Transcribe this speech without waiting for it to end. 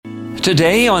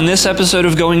Today, on this episode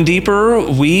of Going Deeper,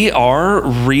 we are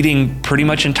reading pretty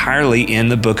much entirely in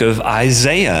the book of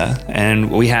Isaiah, and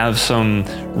we have some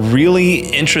really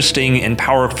interesting and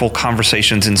powerful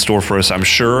conversations in store for us, I'm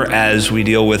sure, as we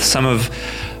deal with some of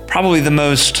probably the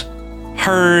most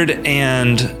heard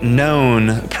and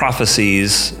known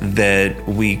prophecies that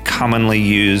we commonly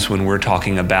use when we're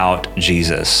talking about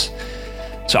Jesus.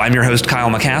 So I'm your host, Kyle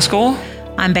McCaskill.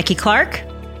 I'm Becky Clark.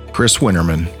 Chris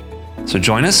Winterman. So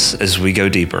join us as we go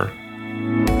deeper.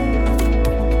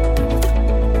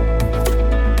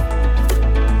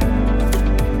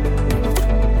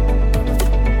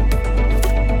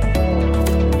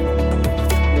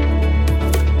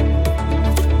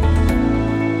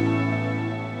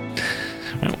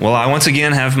 Well, I once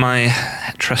again have my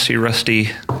trusty,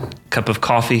 rusty cup of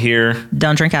coffee here.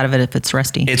 Don't drink out of it if it's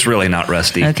rusty. It's really not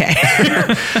rusty. Okay.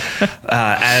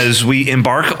 As we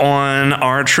embark on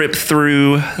our trip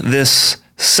through this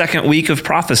second week of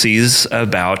prophecies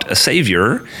about a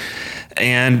Savior,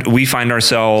 and we find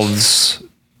ourselves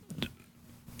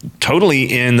totally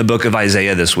in the book of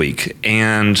Isaiah this week.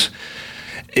 And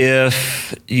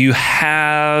if you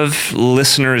have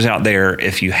listeners out there,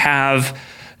 if you have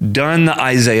done the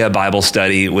Isaiah Bible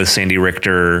study with Sandy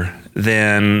Richter,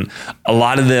 then a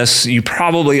lot of this you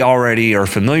probably already are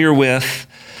familiar with,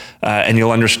 and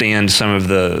you'll understand some of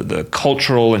the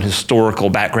cultural and historical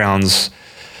backgrounds.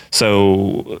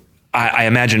 So I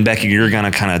imagine, Becky, you're going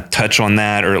to kind of touch on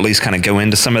that, or at least kind of go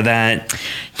into some of that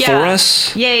for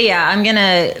us. Yeah. I'm going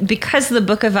to, because the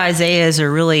book of Isaiah is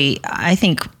I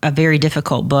think, a very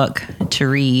difficult book to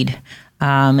read.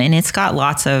 And it's got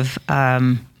lots of,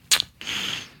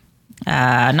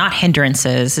 not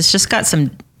hindrances. It's got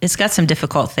some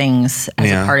difficult things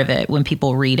as a part of it when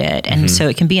people read it. And so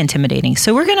it can be intimidating.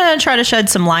 So we're going to try to shed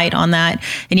some light on that.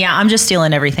 And I'm just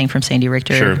stealing everything from Sandy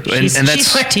Richter. Sure. She's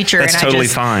my teacher. That's and totally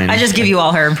fine. I just give you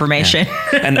all her information.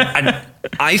 Yeah. And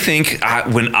I think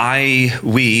when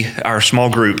our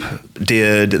small group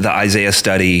did the Isaiah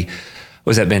study,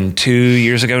 was that been 2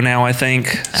 years ago now, I think?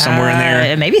 Somewhere in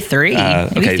there? Maybe 3.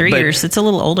 Maybe 3 years. It's a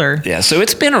little older. Yeah, so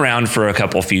it's been around for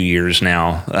a few years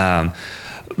now.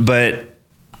 But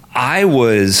I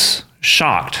was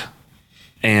shocked,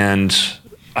 and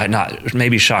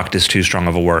maybe shocked is too strong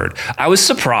of a word. I was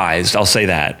surprised, I'll say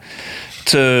that,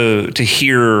 to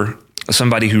hear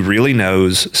somebody who really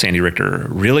knows Sandy Richter,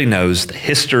 really knows the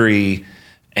history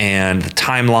and the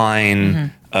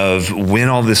timeline of when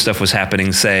all this stuff was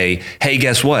happening, say, hey,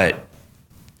 guess what?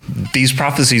 These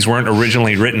prophecies weren't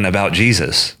originally written about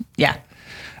Jesus. Yeah.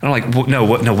 And I'm like,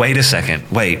 no, wait a second.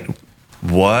 Wait,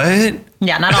 what?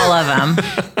 Yeah, not all of them.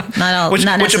 Not which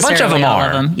a bunch of them all are.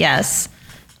 Of them. Yes.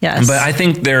 But I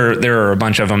think there are a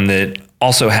bunch of them that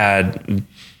also had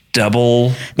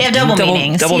double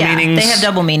meanings. They have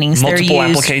double meanings. Multiple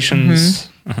applications.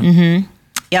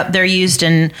 Yep, they're used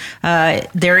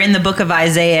they're in the book of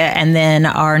Isaiah, and then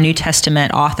our New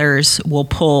Testament authors will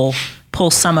pull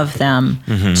some of them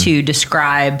to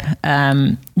describe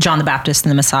John the Baptist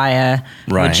and the Messiah,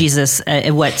 or Jesus,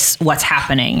 what's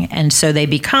happening, and so they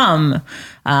become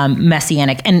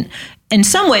messianic. And in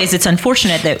some ways, it's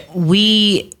unfortunate that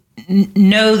we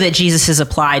know that Jesus is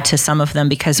applied to some of them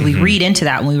because we read into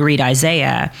that when we read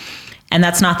Isaiah. And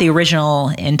that's not the original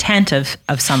intent of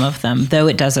some of them, though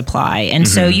it does apply. And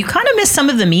so you kind of miss some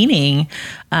of the meaning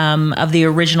of the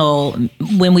original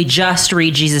when we just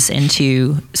read Jesus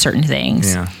into certain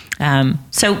things. Yeah.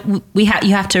 So you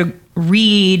have to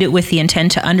read with the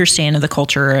intent to understand the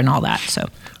culture and all that. So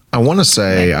I want to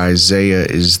say Isaiah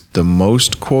is the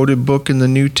most quoted book in the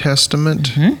New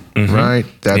Testament, right?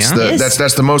 That's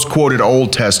that's the most quoted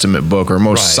Old Testament book, or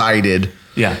most cited.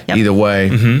 Yeah. Either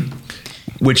way.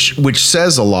 Which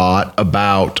says a lot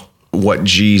about what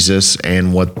Jesus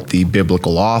and what the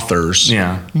biblical authors,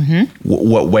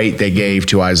 what weight they gave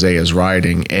to Isaiah's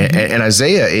writing. And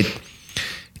Isaiah,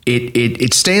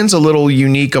 it stands a little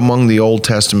unique among the Old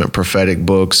Testament prophetic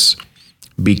books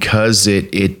because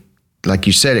it like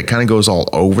you said, it kind of goes all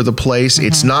over the place.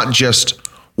 It's not just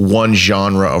one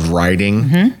genre of writing.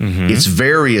 It's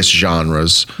various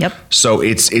genres. Yep. So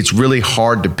it's really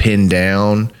hard to pin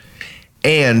down.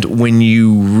 And when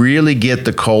you really get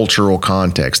the cultural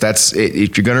context, that's it.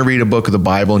 If you're going to read a book of the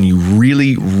Bible and you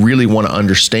really, really want to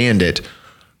understand it,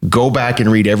 go back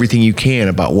and read everything you can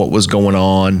about what was going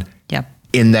on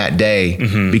in that day,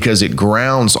 because it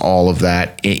grounds all of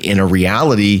that in a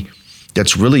reality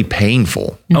that's really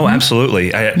painful. Oh,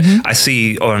 absolutely. I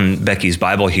see on Becky's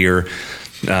Bible here,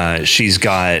 she's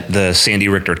got the Sandy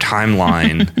Richter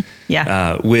timeline,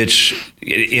 which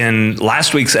in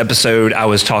last week's episode, I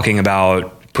was talking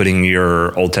about putting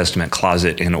your Old Testament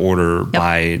closet in order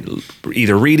by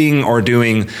either reading or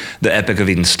doing the Epic of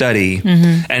Eden study.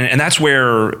 And that's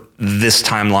where this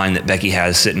timeline that Becky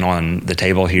has sitting on the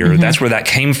table here, that's where that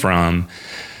came from.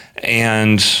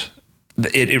 And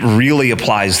it really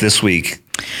applies this week,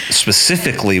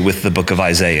 specifically with the book of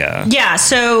Isaiah. Yeah.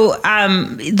 So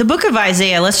the book of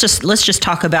Isaiah, let's just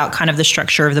talk about kind of the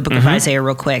structure of the book of Isaiah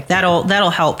real quick. That'll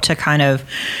help to kind of,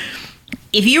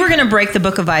 if you were going to break the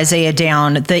book of Isaiah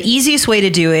down, the easiest way to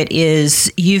do it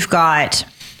is you've got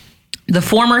the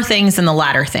former things and the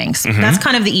latter things. That's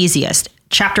kind of the easiest.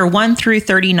 Chapter 1 through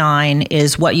 39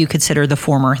 is what you consider the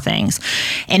former things.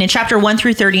 And in chapter 1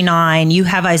 through 39, you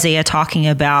have Isaiah talking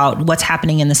about what's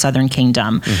happening in the southern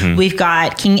kingdom. We've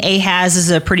got King Ahaz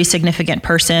is a pretty significant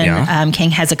person. King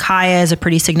Hezekiah is a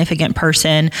pretty significant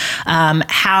person.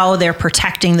 How they're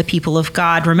protecting the people of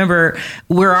God. Remember,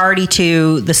 we're already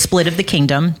to the split of the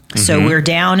kingdom. So we're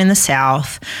down in the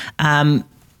south.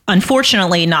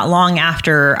 Unfortunately, not long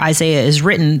after Isaiah is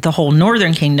written, the whole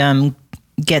northern kingdom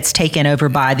gets taken over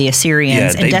by the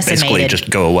Assyrians and decimated. Basically just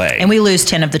go away. And we lose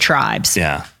 10 of the tribes.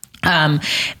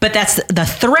 But that's the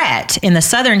threat. In the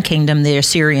southern kingdom, the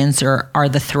Assyrians are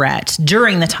the threat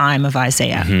during the time of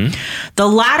Isaiah. The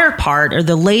latter part, or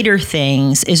the later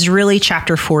things, is really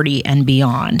chapter 40 and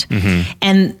beyond.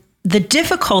 And the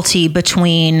difficulty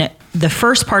between the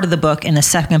first part of the book and the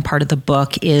second part of the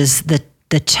book is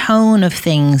the tone of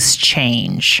things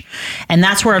change. And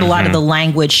that's where a lot of the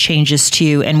language changes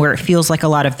too, and where it feels like a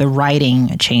lot of the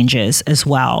writing changes as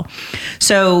well.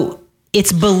 So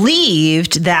it's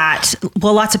believed that,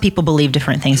 well, lots of people believe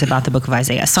different things about the book of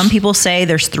Isaiah. Some people say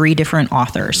there's 3 different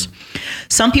authors.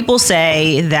 Some people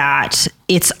say that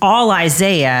it's all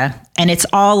Isaiah and it's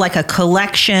all like a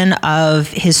collection of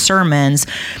his sermons,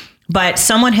 but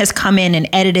someone has come in and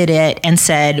edited it and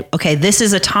said, okay, this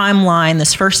is a timeline.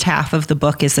 This first half of the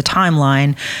book is the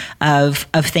timeline of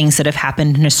things that have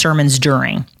happened in his sermons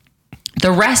during.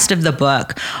 The rest of the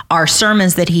book are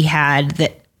sermons that he had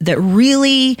that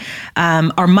really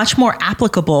are much more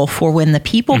applicable for when the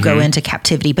people go into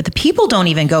captivity. But the people don't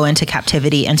even go into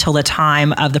captivity until the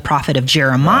time of the prophet of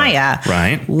Jeremiah,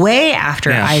 way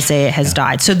after Isaiah has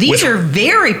died. So these are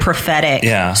very prophetic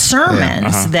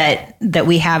sermons that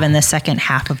we have in the second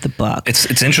half of the book.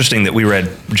 It's interesting that we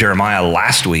read Jeremiah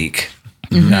last week.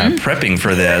 Prepping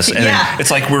for this, and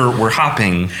it's like we're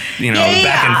hopping, back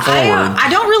and forward. I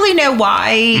don't really know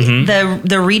why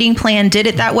the reading plan did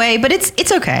it that way, but it's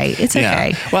okay. It's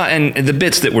okay. Well, and the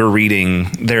bits that we're reading,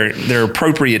 they're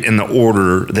appropriate in the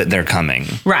order that they're coming.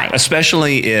 Right.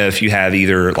 Especially if you have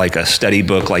either like a study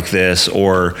book like this,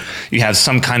 or you have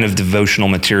some kind of devotional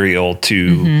material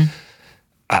to,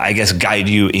 I guess, guide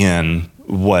you in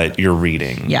what you're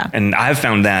reading. Yeah. And I've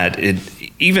found that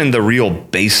even the real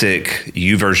basic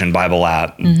YouVersion Bible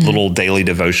app, little daily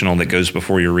devotional that goes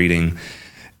before you're reading,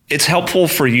 it's helpful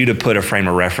for you to put a frame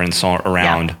of reference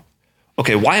around,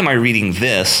 okay, why am I reading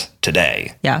this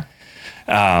today? Yeah.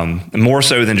 More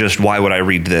so than just why would I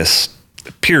read this,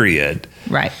 period.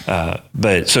 Right.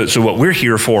 But so what we're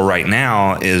here for right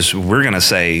now is we're going to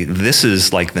say this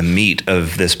is like the meat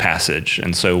of this passage.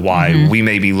 And so why we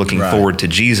may be looking forward to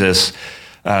Jesus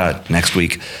next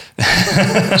week. We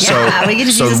get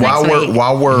to Jesus next week.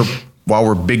 While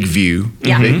we're big view,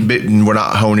 and we're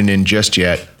not honing in just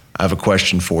yet, I have a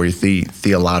question for you, the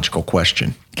theological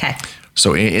question. Okay.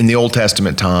 So in the Old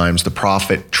Testament times, the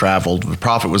prophet traveled. The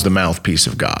prophet was the mouthpiece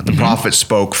of God. The prophet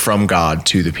spoke from God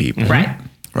to the people.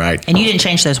 Right. And you didn't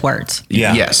change those words.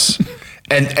 Yes.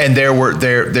 And there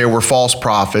were false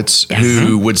prophets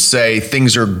who would say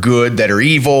things are good that are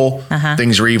evil,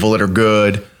 things are evil that are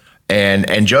good.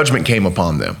 And judgment came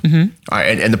upon them. All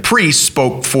right, and the priest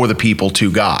spoke for the people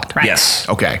to God. Right. Yes.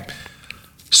 Okay.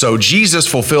 So Jesus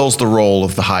fulfills the role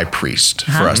of the high priest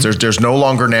for us. There's no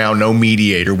longer now no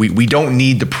mediator. We don't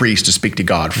need the priest to speak to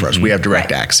God for us. We have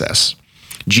direct access.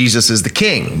 Jesus is the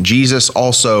king. Jesus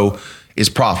also is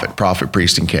prophet,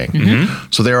 priest, and king.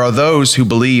 So there are those who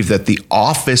believe that the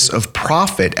office of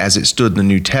prophet, as it stood in the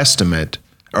New Testament,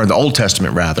 or the Old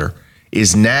Testament rather,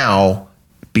 is now,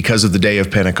 because of the day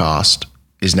of Pentecost,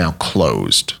 is now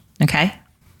closed. Okay.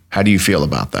 How do you feel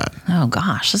about that? Oh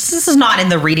gosh, this is not in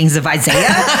the readings of Isaiah.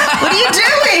 What are you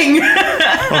doing?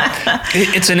 Well,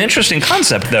 it's an interesting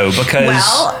concept though, because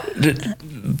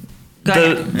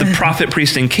the prophet,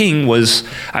 priest, and king was,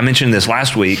 I mentioned this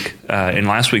last week, in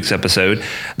last week's episode,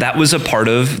 that was a part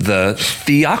of the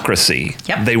theocracy.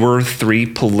 Yep. They were 3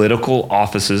 political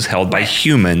offices held by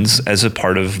humans as a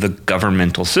part of the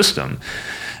governmental system.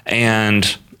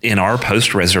 And in our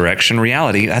post-resurrection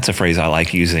reality, that's a phrase I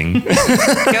like using. Go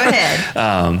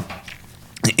ahead.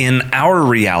 In our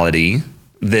reality,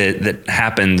 that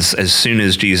happens as soon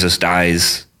as Jesus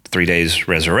dies, 3 days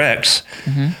resurrects,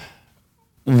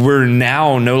 we're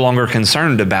now no longer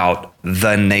concerned about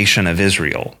the nation of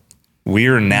Israel. We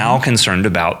are now concerned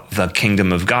about the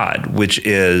kingdom of God, which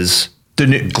is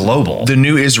global. The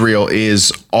new Israel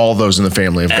is all those in the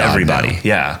family of God. Everybody,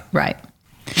 yeah. Right.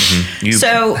 You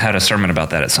had a sermon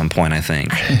about that at some point, I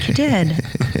think. I think you did.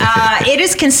 It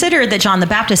is considered that John the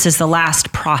Baptist is the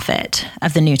last prophet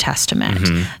of the New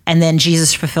Testament. And then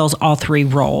Jesus fulfills all three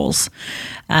roles.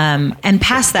 And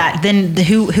past that, then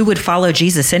who would follow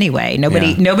Jesus anyway?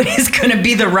 Nobody's going to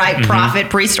be the right prophet,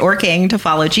 priest, or king to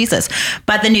follow Jesus.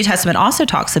 But the New Testament also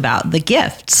talks about the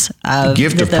gifts of the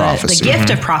gift of prophecy. The gift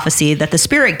of prophecy that the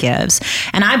Spirit gives.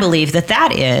 And I believe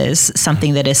that is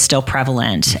something that is still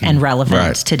prevalent and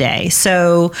relevant today.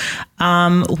 So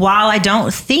while I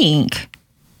don't think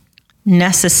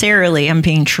necessarily, I'm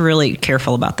being truly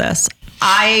careful about this,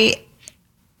 I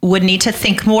would need to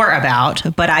think more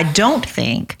about, but I don't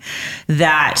think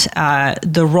that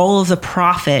the role of the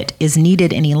prophet is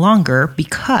needed any longer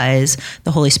because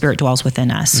the Holy Spirit dwells within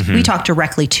us. We talk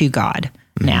directly to God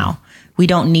now. We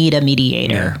don't need a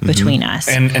mediator between us.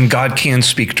 And God can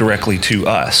speak directly to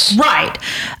us. Right.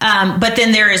 But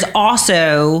then there is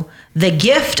also the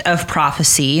gift of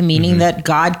prophecy, meaning that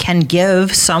God can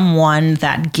give someone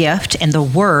that gift and the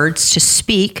words to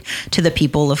speak to the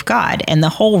people of God. And the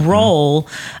whole role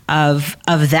of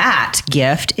that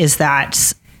gift is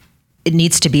that it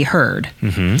needs to be heard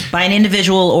by an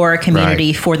individual or a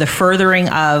community for the furthering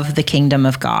of the kingdom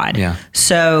of God. Yeah.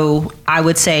 So I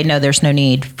would say, no, there's no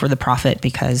need for the prophet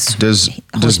because does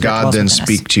God then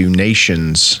speak to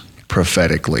nations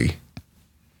prophetically?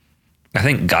 I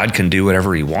think God can do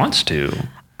whatever he wants to.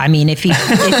 I mean, if he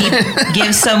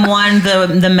gives someone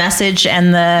the message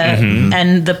and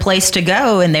the place to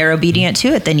go and they're obedient to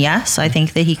it, then yes, I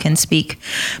think that he can speak.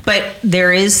 But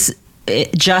there is,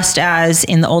 just as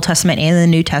in the Old Testament and the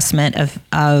New Testament,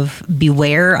 of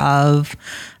beware of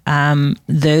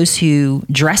those who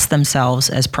dress themselves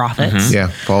as prophets.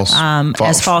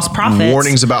 As false prophets.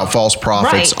 Warnings about false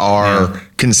prophets are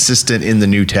consistent in the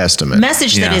New Testament.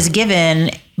 Message that is given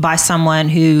by someone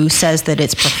who says that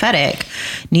it's prophetic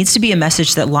needs to be a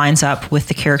message that lines up with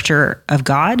the character of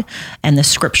God and the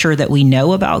scripture that we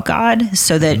know about God,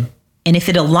 so that and if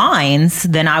it aligns,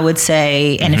 then I would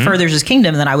say, and it furthers his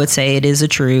kingdom, then I would say it is a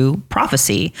true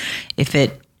prophecy. If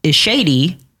it is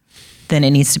shady, then it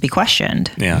needs to be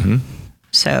questioned. Yeah.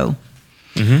 So,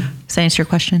 does that answer your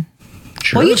question?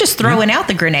 Sure. Well, you're just throwing out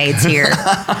the grenades here.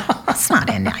 It's not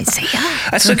in Isaiah.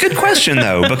 That's a good question,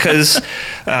 though, because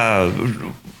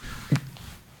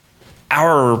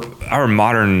our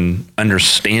modern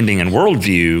understanding and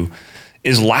worldview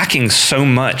is lacking so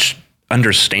much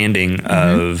understanding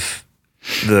of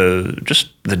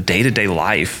the day-to-day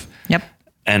life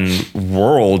and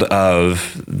world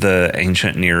of the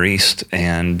ancient Near East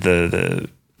and the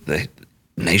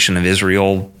nation of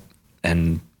Israel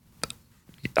and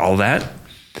all that.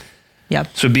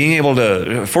 So being able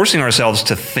to, forcing ourselves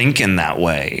to think in that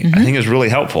way, I think is really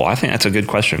helpful. I think that's a good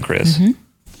question, Chris.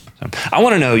 So I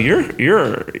want to know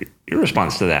your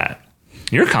response to that,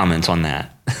 your comments on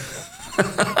that.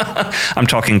 I'm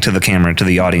talking to the camera, to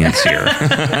the audience here.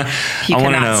 You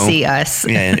cannot see us.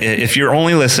 If you're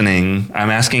only listening, I'm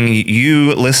asking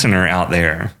you, listener out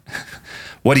there,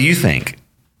 what do you think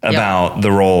about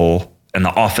the role and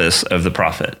the office of the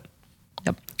prophet?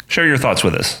 Share your thoughts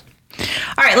with us.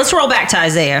 All right, let's roll back to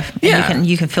Isaiah. And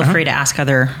you can feel free to ask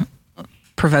other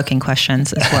provoking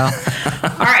questions as well.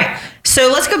 All right. So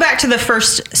let's go back to the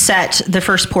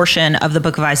first portion of the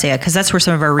book of Isaiah, because that's where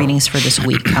some of our readings for this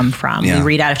week come from. We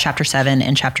read out of chapter 7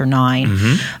 and chapter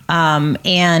 9.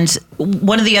 And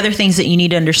one of the other things that you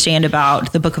need to understand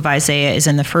about the book of Isaiah is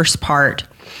in the first part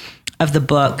of the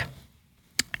book,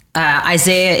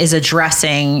 Isaiah is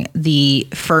addressing the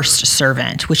first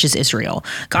servant, which is Israel.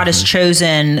 God has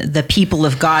chosen the people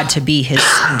of God to be his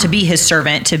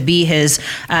servant, to be his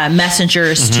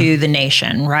messengers to the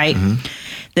nation, right?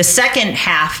 The second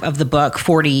half of the book,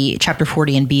 chapter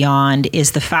 40 and beyond,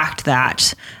 is the fact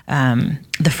that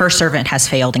the first servant has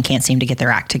failed and can't seem to get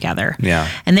their act together.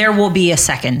 And there will be a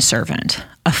second servant,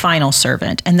 a final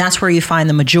servant. And that's where you find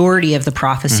the majority of the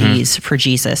prophecies for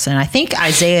Jesus. And I think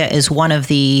Isaiah is one of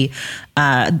the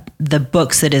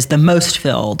books that is the most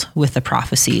filled with the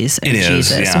prophecies of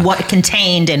Jesus. What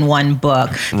contained in one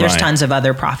book. There's tons of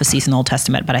other prophecies in the Old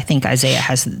Testament, but I think Isaiah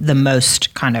has the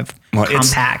most kind of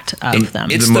compact of them.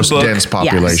 It's the most dense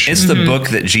population. It's the book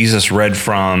that Jesus read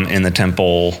from in the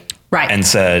temple and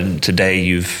said, today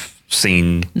you've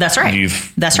seen. That's right.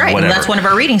 That's right. Well, that's one of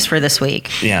our readings for this week.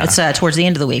 Yeah. It's towards the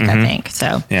end of the week, I think.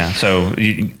 So yeah. So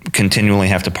you continually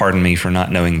have to pardon me for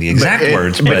not knowing the exact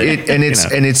words. But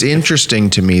it's interesting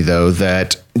to me though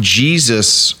that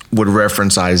Jesus would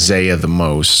reference Isaiah the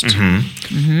most.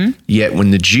 Yet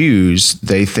when the Jews,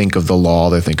 they think of the law,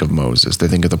 they think of Moses, they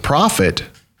think of the prophet,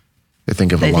 they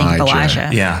think of Elijah.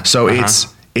 Yeah. So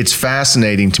it's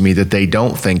fascinating to me that they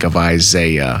don't think of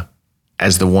Isaiah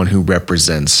as the one who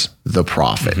represents the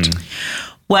prophet.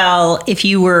 Well, if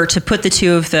you were to put the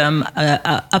two of them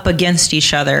up against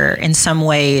each other in some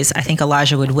ways, I think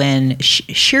Elijah would win,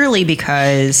 surely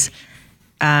because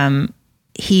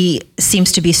he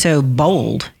seems to be so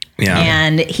bold. Yeah.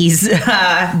 And he's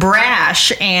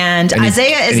brash, and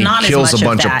Isaiah is not as much of that. He kills a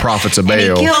bunch of prophets of Baal.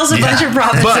 And he kills a bunch of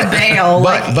prophets of Baal.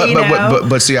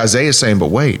 But see, Isaiah is saying,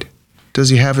 but wait, does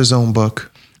he have his own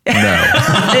book? No.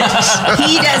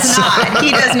 He does not.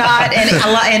 He does not.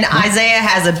 And Isaiah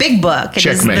has a big book. It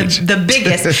Checkmate. is the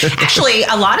biggest. Actually,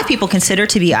 a lot of people consider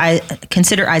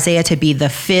Isaiah to be the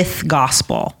fifth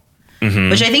gospel.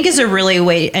 Which I think is a really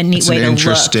neat way to look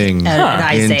at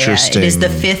Isaiah. It is the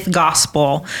fifth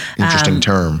gospel. Interesting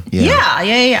term.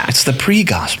 Yeah. It's the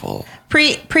pre-gospel.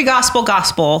 Pre-gospel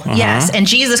gospel, yes. And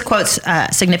Jesus quotes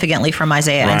significantly from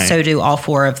Isaiah, and so do all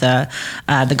four of the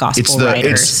gospel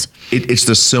writers. It's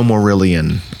the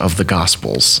Silmarillion of the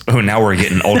Gospels. Oh, now we're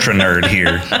getting ultra nerd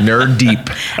here. Nerd deep.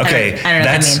 Okay, I don't know what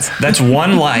that means. That's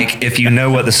one like if you know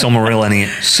what the Silmarillion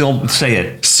say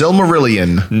it.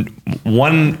 Silmarillion.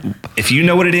 One, if you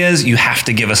know what it is, you have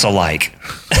to give us a like.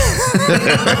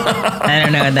 I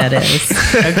don't know what that is.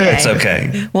 Okay, it's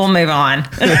okay. We'll move on.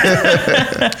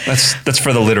 That's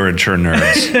for the literature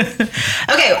nerds.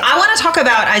 Okay, I want to talk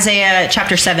about Isaiah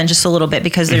chapter 7 just a little bit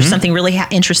because there's something really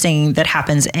interesting that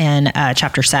happens in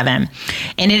chapter 7.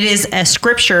 And it is a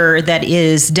scripture that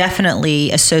is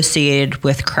definitely associated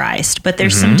with Christ. But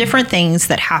there's some different things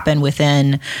that happen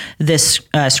within this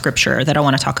scripture that I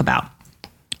want to talk about.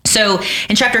 So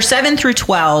in chapter 7 through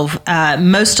 12,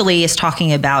 mostly is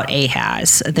talking about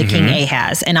Ahaz, the king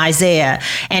Ahaz, and Isaiah.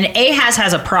 And Ahaz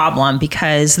has a problem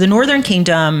because the northern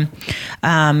kingdom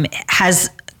has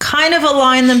kind of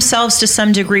aligned themselves to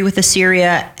some degree with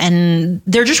Assyria, and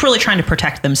they're just really trying to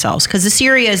protect themselves because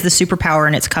Assyria is the superpower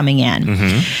and it's coming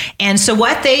in. And so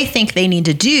what they think they need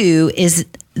to do is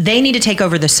they need to take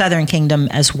over the southern kingdom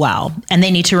as well. And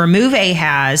they need to remove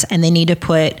Ahaz and they need to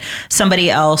put somebody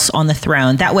else on the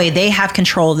throne. That way they have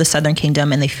control of the southern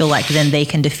kingdom and they feel like then they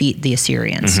can defeat the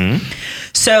Assyrians.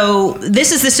 So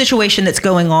this is the situation that's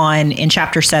going on in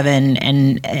chapter 7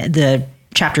 and the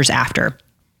chapters after.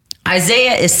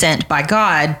 Isaiah is sent by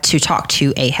God to talk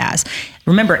to Ahaz.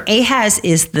 Remember, Ahaz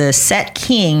is the set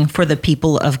king for the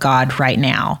people of God right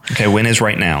now. Okay, when is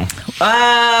right now?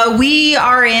 We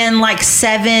are in like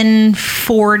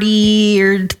 740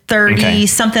 or 30,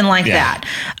 something like that.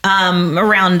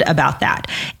 Around about that.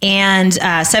 And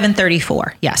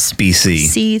 734, yes. BC.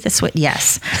 See, that's what,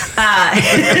 yes.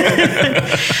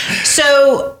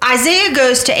 So Isaiah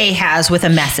goes to Ahaz with a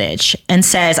message and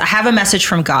says, I have a message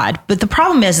from God. But the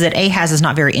problem is that Ahaz is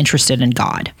not very interested in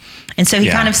God. And so he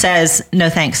kind of says, no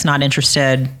thanks, not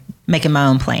interested, making my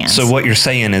own plans. So what you're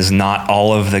saying is not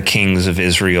all of the kings of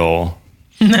Israel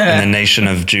and the nation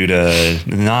of Judah,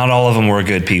 not all of them were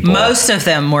good people. Most of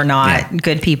them were not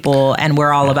good people and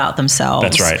were all about themselves.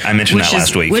 That's right. I mentioned that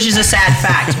last week. Which is a sad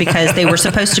fact because they were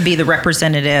supposed to be the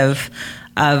representative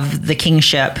of the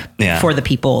kingship for the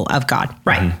people of God.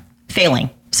 Right. Failing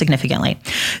significantly.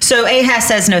 So Ahaz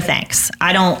says, no thanks.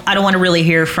 I don't want to really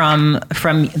hear from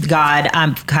God.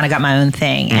 I've kind of got my own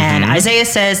thing. And Isaiah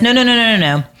says, no.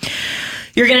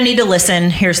 You're going to need to listen.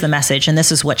 Here's the message. And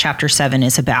this is what chapter 7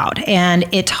 is about. And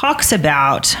it talks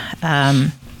about,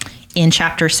 in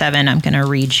chapter 7, I'm going to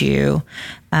read you,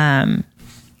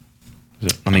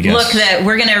 let me guess. Look, that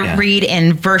we're going to read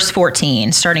in verse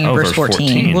 14, starting in verse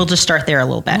 14. We'll just start there a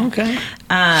little bit. Okay.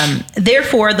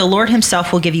 Therefore, the Lord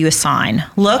himself will give you a sign.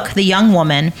 Look, the young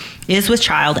woman is with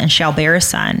child and shall bear a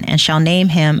son and shall name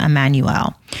him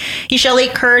Emmanuel. He shall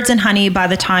eat curds and honey by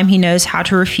the time he knows how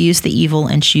to refuse the evil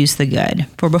and choose the good.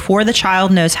 For before the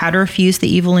child knows how to refuse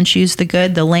the evil and choose the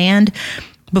good, the land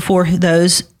before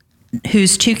those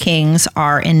whose two kings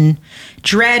are in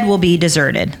dread will be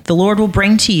deserted. The Lord will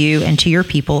bring to you and to your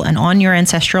people and on your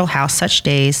ancestral house such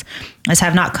days as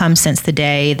have not come since the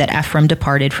day that Ephraim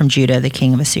departed from Judah, the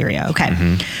king of Assyria.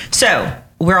 Okay. So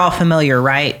we're all familiar,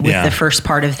 right? With the first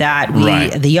part of that.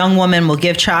 The young woman will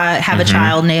have a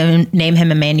child, name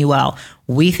him Emmanuel.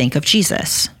 We think of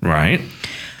Jesus. Right.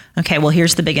 Okay. Well,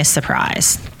 here's the biggest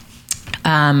surprise.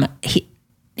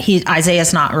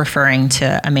 Isaiah's not referring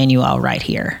to Emmanuel right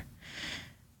here.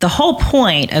 the whole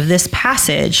point of this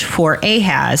passage for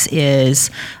Ahaz is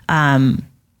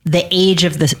the age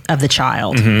of the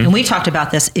child. And we talked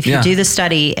about this. If you do the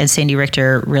study, and Sandy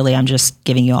Richter, really, I'm just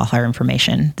giving you all her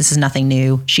information. This is nothing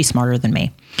new. She's smarter than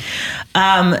me.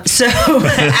 So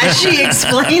as she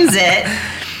explains it,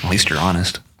 at least you're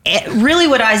honest. Really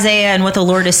what Isaiah and what the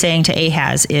Lord is saying to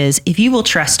Ahaz is, if you will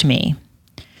trust me,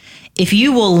 if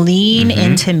you will lean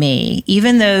into me,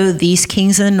 even though these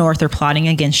kings in the north are plotting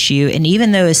against you, and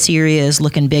even though Assyria is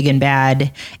looking big and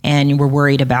bad and we're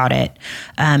worried about it,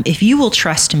 if you will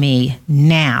trust me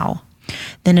now,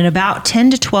 then in about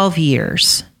 10 to 12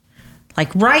 years,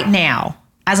 like right now,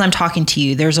 as I'm talking to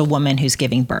you, there's a woman who's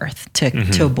giving birth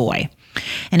to a boy.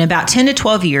 And about 10 to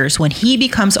 12 years, when he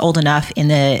becomes old enough, in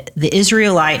the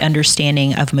Israelite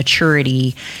understanding of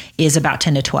maturity is about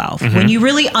 10 to 12. When you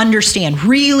really understand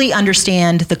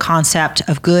the concept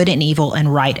of good and evil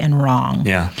and right and wrong.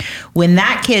 Yeah. When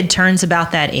that kid turns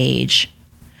about that age,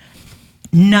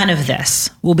 none of this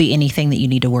will be anything that you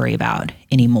need to worry about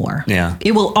anymore. Yeah.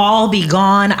 It will all be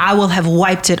gone. I will have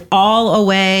wiped it all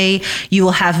away. You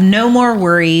will have no more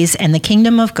worries, and the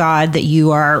kingdom of God that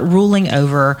you are ruling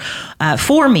over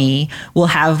for me will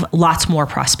have lots more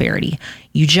prosperity.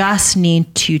 You just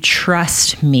need to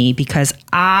trust me because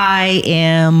I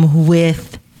am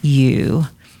with you.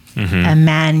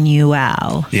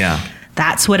 Emmanuel. Yeah.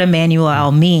 That's what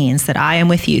Emmanuel means, that I am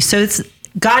with you. So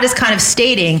God is kind of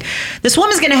stating, this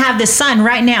woman's going to have this son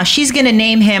right now. She's going to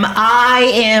name him, I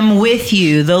am with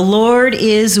you. The Lord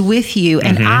is with you,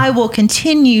 and I will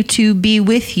continue to be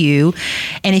with you.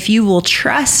 And if you will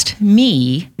trust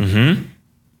me,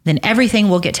 then everything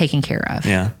will get taken care of.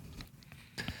 Yeah.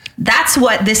 That's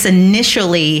what this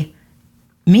initially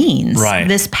means, right.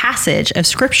 This passage of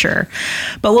scripture.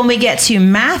 But when we get to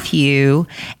Matthew,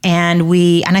 and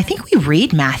I think we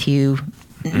read Matthew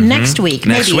next week,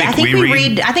 maybe. I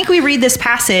think we read this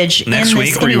passage next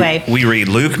week. Anyway. We read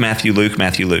Luke, Matthew,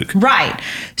 Luke. Right.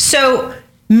 So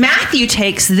Matthew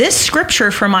takes this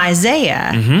scripture from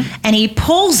Isaiah and he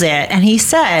pulls it and he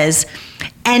says,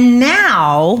 and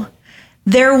now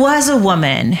there was a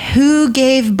woman who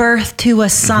gave birth to a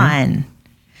son,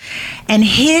 and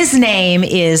his name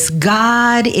is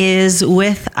God is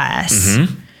with us,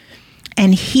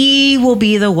 and he will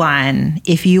be the one,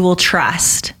 if you will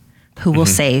trust, who will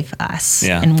save us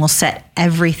and will set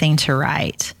everything to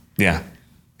right. Yeah.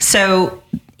 So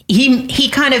he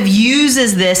kind of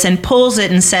uses this and pulls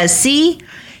it and says, see,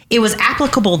 it was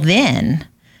applicable then,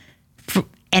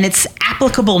 and it's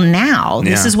applicable now.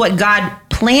 This is what God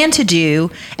planned to do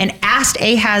and asked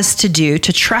Ahaz to do,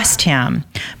 to trust him.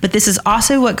 But this is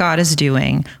also what God is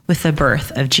doing with the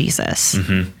birth of Jesus.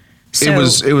 So,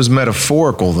 it was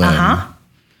metaphorical then.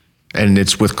 And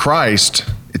it's with Christ,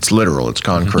 it's literal, it's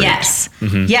concrete. Yes,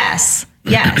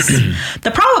 yes.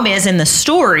 The problem is, in the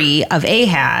story of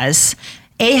Ahaz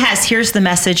hears the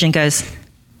message and goes,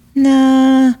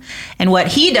 nah. And what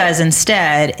he does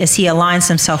instead is he aligns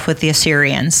himself with the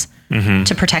Assyrians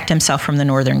to protect himself from the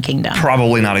northern kingdom.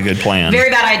 Probably not a good plan. Very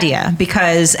bad idea,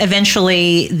 because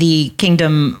eventually the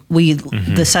kingdom,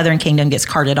 the southern kingdom, gets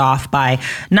carted off by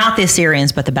not the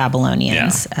Assyrians, but the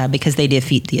Babylonians, because they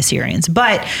defeat the Assyrians.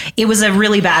 But it was a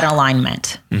really bad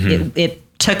alignment. It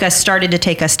started to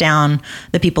take us down,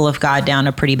 the people of God, down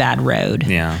a pretty bad road.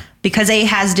 Yeah. Because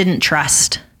Ahaz didn't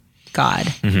trust God.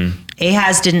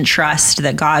 Ahaz didn't trust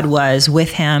that God was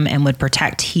with him and would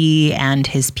protect he and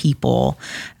his people,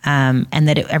 and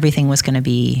that everything was going to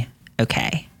be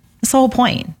okay. That's the whole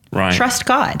point. Right. Trust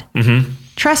God.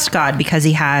 Trust God because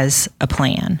he has a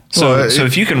plan. So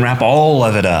if you can wrap all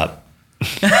of it up,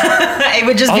 it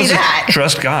would just be that.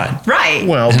 Trust God. Right.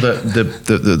 Well,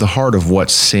 the heart of what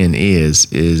sin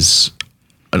is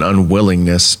an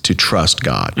unwillingness to trust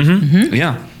God.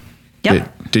 Yeah.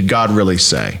 Yep. Did God really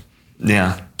say?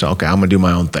 Yeah. So, okay, I'm going to do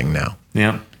my own thing now.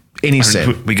 Yeah. Any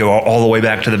sin. We go all the way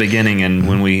back to the beginning, and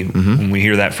when we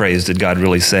hear that phrase, did God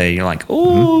really say? You're like,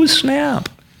 oh, snap.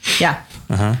 Yeah.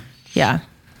 Yeah.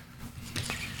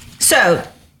 So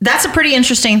that's a pretty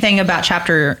interesting thing about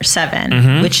chapter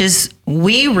 7, which is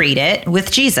we read it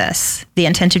with Jesus, the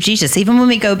intent of Jesus. Even when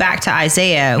we go back to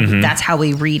Isaiah, that's how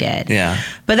we read it. Yeah.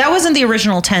 But that wasn't the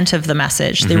original intent of the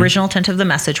message. The original intent of the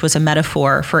message was a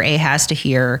metaphor for Ahaz to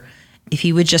hear, if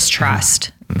he would just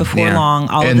trust, before long,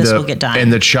 all of this will get done.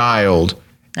 And the child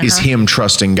is him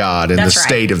trusting God in the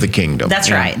state of the kingdom.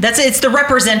 That's right. It's the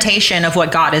representation of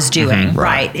what God is doing,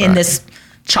 right, in this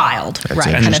child, That's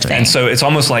kind of thing. And so it's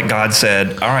almost like God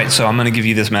said, all right, so I'm going to give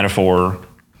you this metaphor,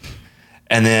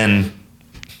 and then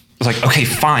It's like, okay,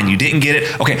 fine, you didn't get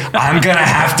it. Okay, I'm going to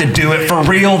have to do it for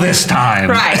real this time.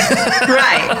 Right.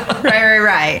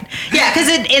 Yeah, because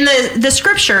in the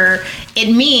scripture,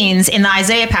 it means, in the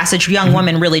Isaiah passage, young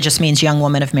woman really just means young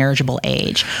woman of marriageable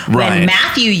age. Right. When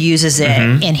Matthew uses it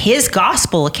in his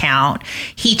gospel account,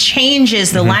 he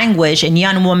changes the language and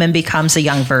young woman becomes a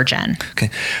young virgin.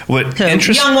 Okay.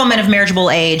 Young woman of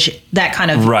marriageable age, that kind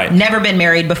of never been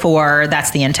married before, that's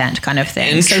the intent kind of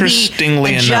thing.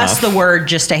 Interestingly enough. Adjusts the word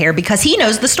just a hair because he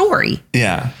knows the story.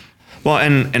 Yeah. Well,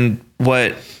 and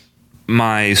what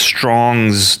my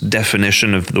Strong's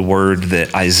definition of the word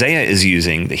that Isaiah is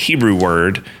using, the Hebrew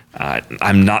word,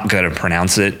 I'm not going to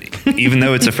pronounce it, even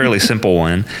though it's a fairly simple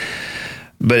one.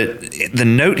 But the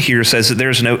note here says that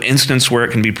there's no instance where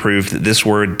it can be proved that this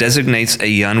word designates a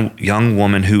young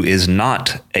woman who is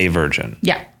not a virgin.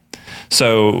 Yeah.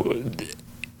 So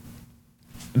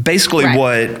basically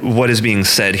what is being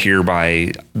said here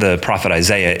by the prophet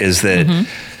Isaiah is that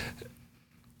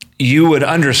you would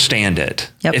understand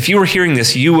it. Yep. If you were hearing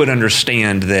this, you would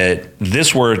understand that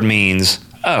this word means,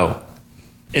 oh,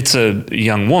 it's a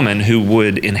young woman who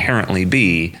would inherently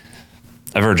be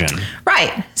a virgin.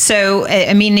 Right. So,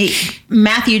 I mean,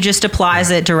 Matthew just applies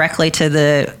it directly to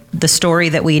the story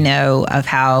that we know of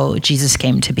how Jesus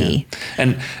came to be. Yeah.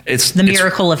 And it's the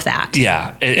miracle of that.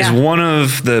 Yeah. It's one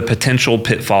of the potential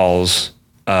pitfalls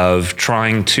of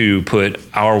trying to put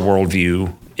our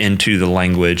worldview into the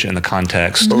language and the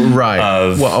context of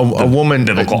a woman,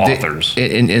 biblical authors.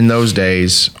 In those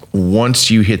days,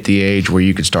 once you hit the age where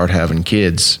you could start having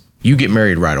kids, you get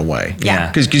married right away.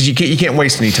 Yeah. Because you can't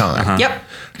waste any time. Yep.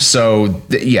 So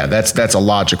that's a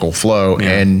logical flow. Yeah.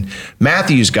 And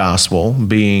Matthew's gospel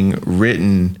being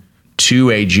written to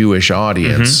a Jewish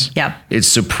audience, it's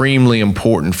supremely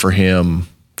important for him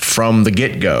from the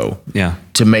get-go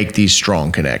to make these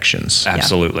strong connections.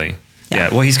 Absolutely. Yeah.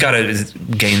 Well, he's got to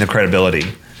gain the credibility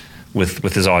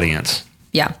with his audience.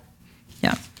 Yeah.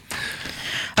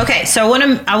 Okay, so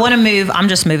I want to move. I'm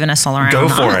just moving us all around. Go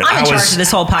for it. I'm in charge of this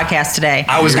whole podcast today.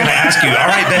 I was going to ask you. All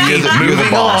right, Becky, you're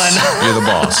the boss. You're the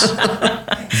boss.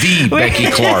 The Becky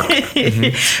Clark.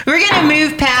 We're going to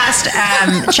move past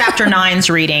chapter 9's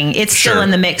reading. It's still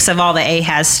in the mix of all the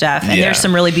Ahaz stuff, and there's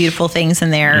some really beautiful things in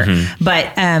there.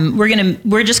 But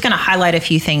we're just going to highlight a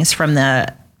few things from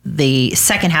the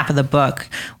second half of the book,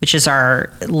 which is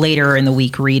our later in the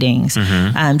week readings,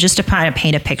 just to kind of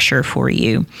paint a picture for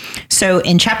you. So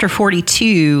in chapter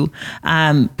 42,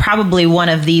 probably one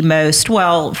of the most,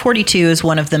 42 is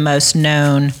one of the most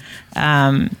known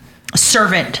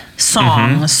servant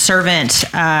songs, servant,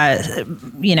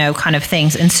 kind of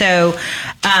things. And so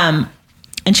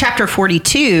in chapter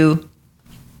 42,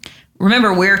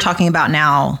 remember, we're talking about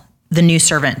now the new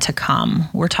servant to come.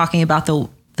 We're talking about the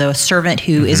servant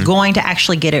who is going to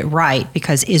actually get it right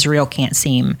because Israel can't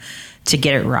seem to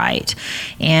get it right.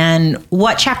 And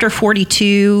what chapter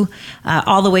 42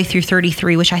 all the way through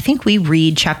 33, which I think we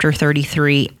read chapter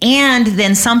 33, and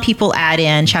then some people add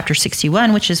in chapter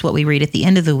 61, which is what we read at the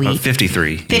end of the week.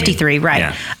 53. 53, right.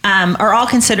 Yeah. Are all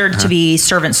considered to be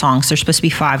servant songs. There's supposed to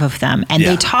be 5 of them. And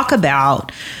they talk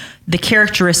about the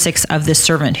characteristics of this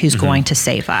servant who's going to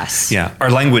save us. Yeah,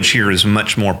 our language here is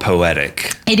much more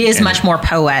poetic. It is much more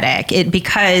poetic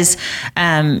because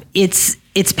it's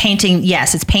painting.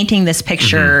 Yes, it's painting this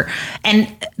picture,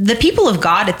 and the people of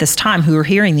God at this time who are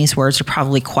hearing these words are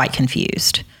probably quite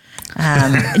confused.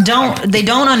 They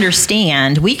don't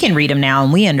understand. We can read them now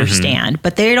and we understand,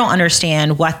 but they don't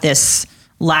understand what this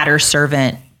latter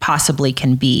servant possibly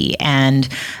can be. And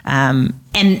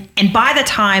by the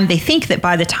time they think that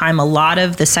by the time a lot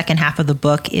of the second half of the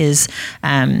book is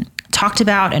talked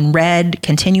about and read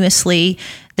continuously,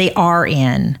 they are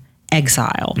in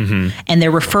exile. And they're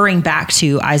referring back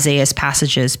to Isaiah's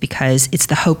passages because it's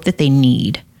the hope that they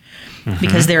need.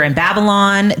 Because they're in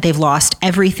Babylon, they've lost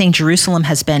everything. Jerusalem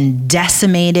has been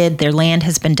decimated. Their land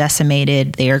has been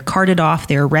decimated. They are carted off.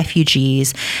 They're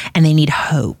refugees, and they need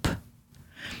hope.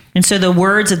 And so the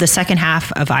words of the second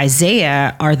half of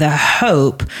Isaiah are the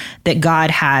hope that God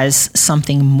has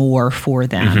something more for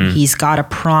them. He's got a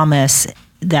promise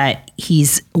that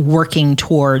he's working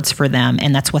towards for them,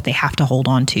 and that's what they have to hold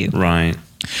on to. Right.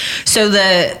 So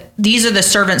these are the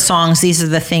servant songs. These are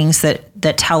the things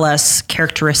that tell us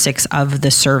characteristics of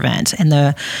the servant. And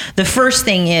the first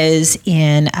thing is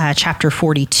in chapter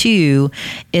 42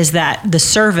 is that the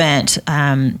servant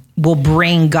will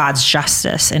bring God's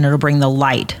justice, and it'll bring the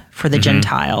light for the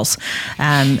Gentiles.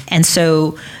 And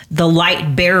so the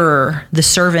light bearer, the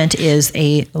servant is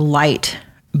a light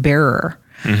bearer.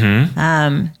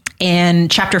 And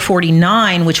chapter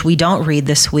 49, which we don't read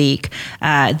this week,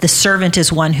 the servant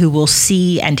is one who will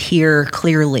see and hear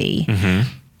clearly.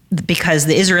 because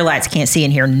the Israelites can't see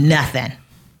and hear nothing.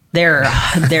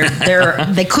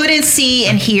 They couldn't see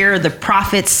and hear the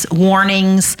prophets'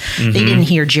 warnings. Mm-hmm. They didn't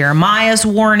hear Jeremiah's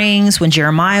warnings when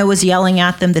Jeremiah was yelling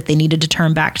at them that they needed to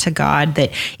turn back to God,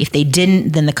 that if they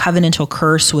didn't, then the covenantal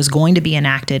curse was going to be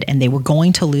enacted and they were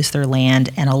going to lose their land,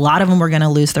 and a lot of them were going to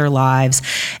lose their lives,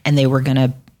 and they were going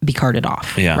to be carted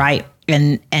off, right?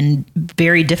 And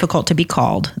very difficult to be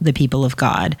called the people of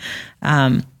God.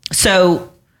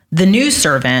 So the new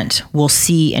servant will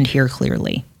see and hear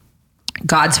clearly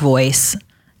God's voice,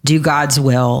 do God's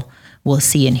will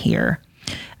see and hear.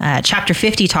 Chapter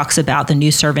 50 talks about the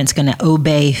new servant's going to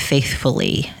obey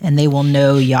faithfully, and they will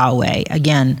know Yahweh.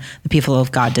 Again, the people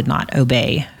of God did not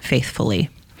obey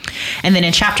faithfully. And then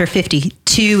in chapter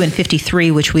 52 and 53,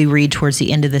 which we read towards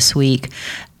the end of this week,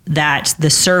 that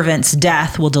the servant's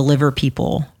death will deliver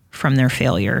people from their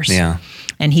failures. Yeah.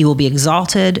 And he will be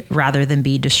exalted rather than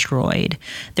be destroyed.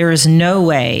 There is no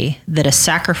way that a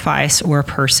sacrifice or a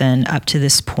person up to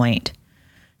this point,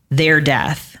 their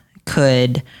death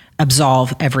could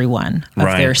absolve everyone of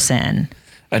their sin.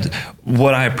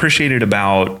 What I appreciated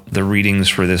about the readings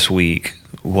for this week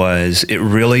was it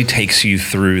really takes you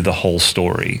through the whole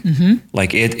story. Mm-hmm.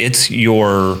 Like it's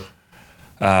your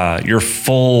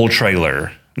full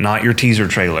trailer, not your teaser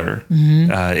trailer.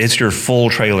 Mm-hmm. It's your full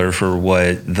trailer for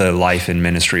what the life and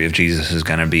ministry of Jesus is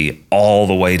going to be all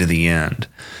the way to the end.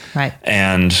 Right.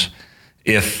 And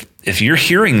if you're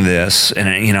hearing this,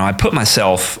 and I put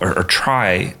myself or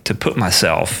try to put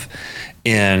myself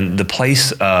in the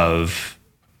place of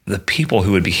the people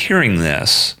who would be hearing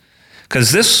this,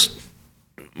 because this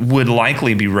would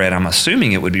likely be read, I'm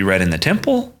assuming it would be read in the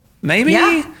temple, maybe?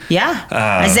 Yeah.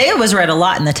 Isaiah was read a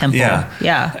lot in the temple.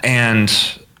 Yeah. And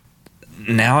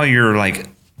now you're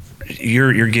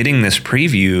getting this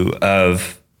preview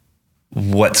of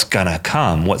what's going to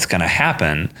come, what's going to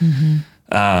happen.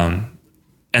 Mm-hmm.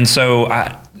 And so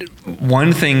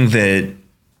one thing that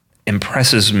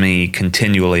impresses me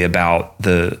continually about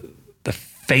the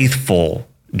faithful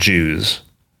Jews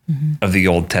of the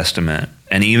Old Testament,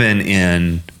 and even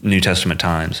in New Testament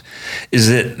times, is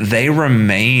that they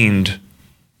remained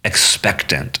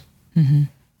expectant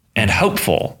and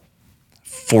hopeful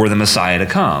for the Messiah to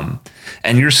come.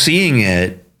 And you're seeing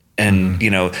it, and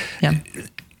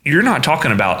you're not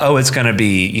talking about, it's going to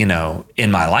be,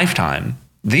 in my lifetime.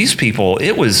 These people,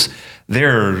 it was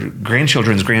their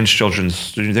grandchildren's,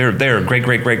 their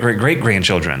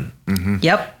great-great-great-great-great-grandchildren. Mm-hmm.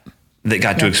 Yep. That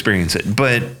got to experience it.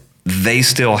 But they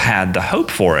still had the hope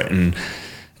for it. And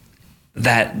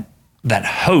that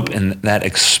hope and that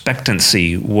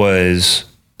expectancy was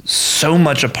so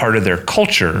much a part of their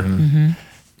culture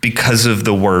because of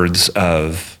the words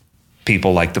of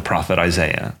people like the prophet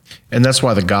Isaiah. And that's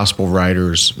why the gospel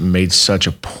writers made such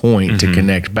a point to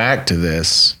connect back to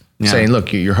this, saying,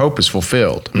 look, your hope is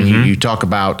fulfilled. I mean, you talk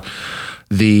about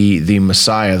the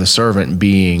Messiah, the servant,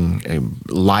 being a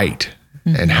light.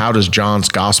 And how does John's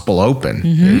gospel open?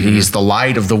 He's the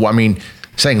light of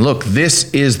saying, look,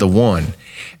 this is the one.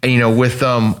 And with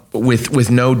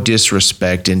no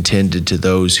disrespect intended to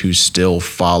those who still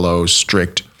follow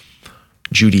strict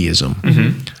Judaism,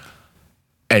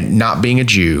 and not being a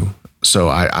Jew, so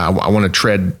I want to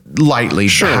tread lightly.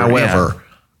 Sure, however,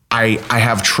 I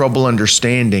have trouble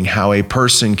understanding how a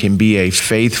person can be a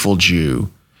faithful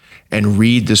Jew and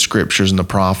read the scriptures and the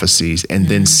prophecies and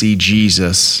then see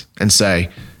Jesus and say,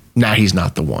 nah, he's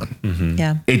not the one.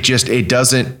 Yeah. It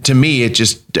doesn't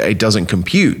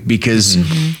compute, because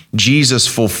Jesus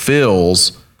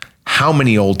fulfills how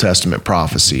many Old Testament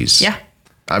prophecies? Yeah.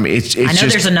 I mean, it's I know just,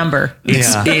 there's a number.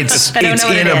 It's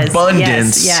in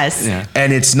abundance. Yes. Yeah.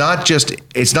 And it's not just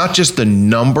the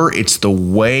number, it's the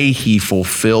way he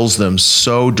fulfills them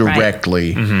so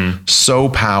directly, so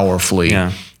powerfully.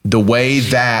 Yeah. The way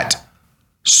that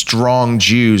strong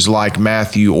Jews like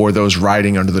Matthew, or those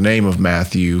writing under the name of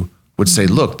Matthew, would say,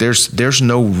 look, there's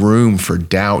no room for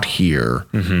doubt here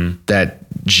that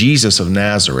Jesus of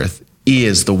Nazareth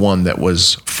is the one that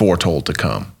was foretold to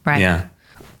come. Right. Yeah.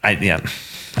 I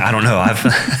don't know.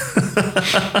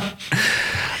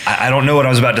 I don't know what I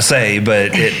was about to say,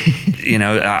 but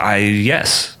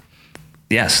yes,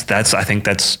 I think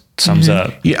that sums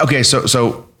up. Yeah. Okay.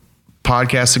 So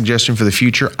podcast suggestion for the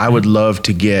future. I would love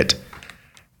to get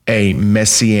a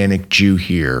Messianic Jew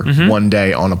here one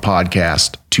day on a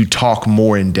podcast to talk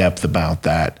more in depth about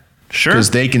that. Sure.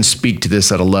 Because they can speak to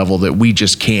this at a level that we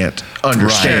just can't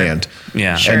understand. Right.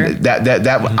 Yeah. And that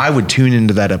I would tune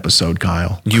into that episode,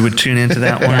 Kyle. You would tune into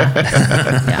that one?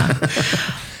 Yeah.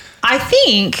 I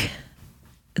think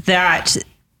that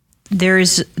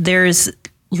there's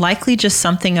likely just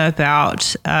something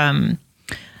about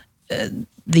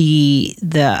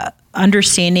the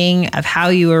understanding of how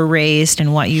you were raised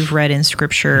and what you've read in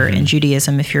Scripture in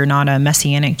Judaism, if you're not a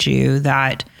Messianic Jew,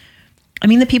 that, I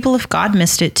mean, the people of God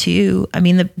missed it too. I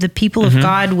mean, the people of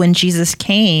God, when Jesus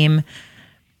came,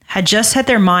 had just had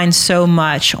their minds so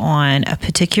much on a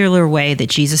particular way that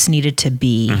Jesus needed to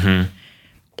be.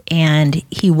 And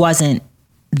he wasn't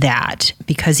that,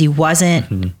 because he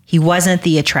wasn't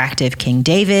the attractive King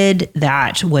David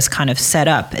that was kind of set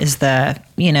up as the,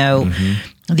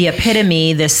 the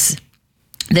epitome, this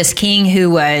king who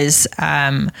was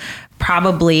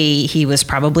probably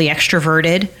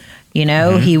extroverted.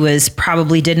 He was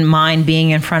probably didn't mind being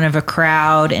in front of a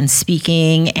crowd and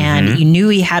speaking, and you knew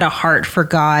he had a heart for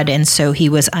God. And so he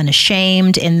was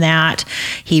unashamed in that.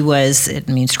 He was,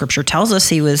 Scripture tells us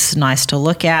he was nice to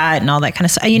look at and all that kind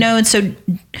of stuff, and so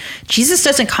Jesus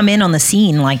doesn't come in on the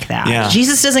scene like that. Yeah.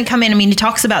 Jesus doesn't come in.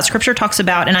 Scripture talks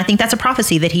about, and I think that's a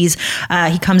prophecy, that he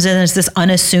comes in as this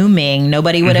unassuming,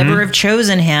 nobody would ever have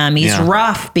chosen him. He's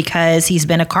rough because he's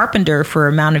been a carpenter for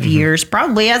an amount of years,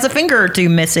 probably has a finger or two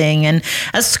missing, and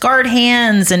has scarred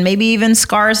hands, and maybe even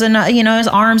scars in his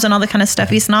arms and all that kind of stuff.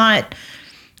 He's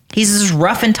just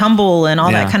rough and tumble and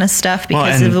all that kind of stuff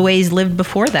because of the way he's lived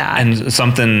before that. And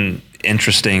something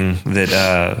interesting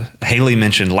that Haley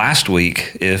mentioned last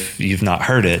week, if you've not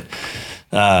heard it,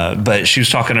 but she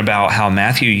was talking about how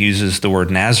Matthew uses the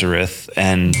word Nazareth,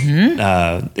 and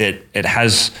it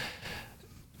has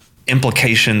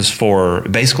implications for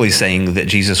basically saying that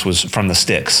Jesus was from the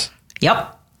sticks.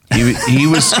 Yep. He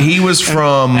was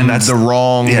from the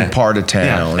wrong part of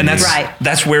town. And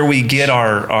that's where we get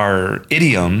our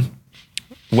idiom,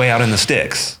 way out in the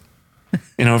sticks.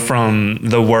 From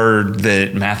the word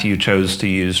that Matthew chose to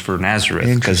use for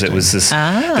Nazareth, because it was this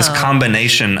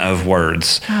combination of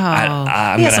words.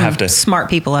 I'm going to have to smart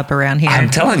people up around here. I'm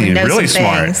telling you, really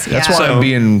smart. That's why I'm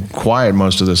being quiet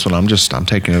most of this one. I'm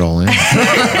taking it all in.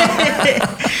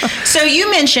 So you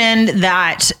mentioned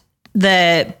that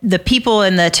the people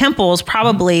in the temples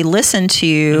probably listened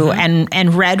to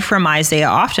and read from Isaiah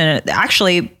often. It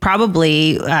actually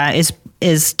probably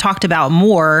is talked about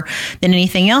more than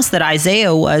anything else, that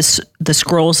Isaiah was the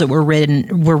scrolls that were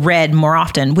read more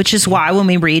often, which is why when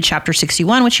we read chapter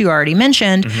 61, which you already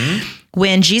mentioned,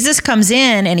 when Jesus comes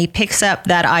in and he picks up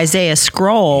that Isaiah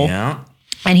scroll,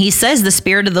 and he says, the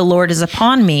Spirit of the Lord is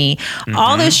upon me.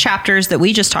 All those chapters that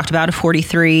we just talked about, of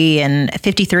 43 and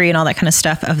 53 and all that kind of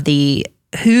stuff, of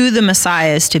who the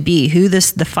Messiah is to be, who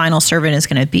the final servant is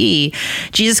going to be,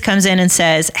 Jesus comes in and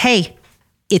says, hey,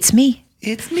 it's me.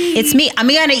 It's me. It's me. I'm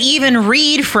going to even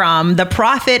read from the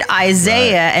prophet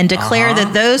Isaiah and declare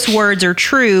that those words are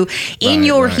true in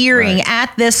your hearing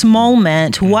at this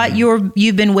moment. What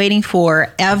you've been waiting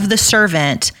for of the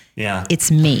servant. Yeah,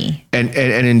 it's me. And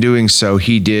in doing so,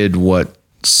 he did what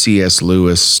C.S.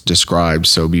 Lewis described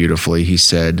so beautifully. He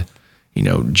said,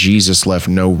 Jesus left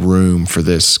no room for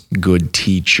this good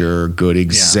teacher, good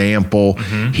example.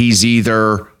 He's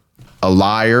either a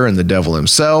liar and the devil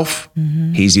himself,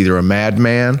 he's either a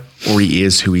madman, or he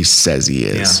is who he says he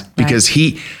is. Because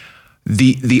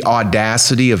the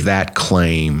audacity of that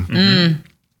claim,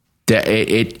 that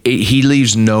he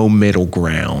leaves no middle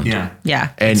ground.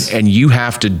 And you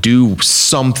have to do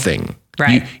something.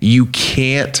 Right. You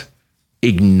can't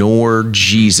ignore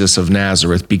Jesus of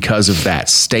Nazareth because of that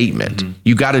statement.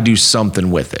 You got to do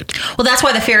something with it. Well, that's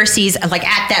why the Pharisees, at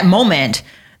that moment,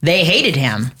 they hated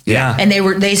him. Yeah. And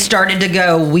they started to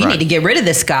go, we need to get rid of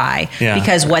this guy. Yeah.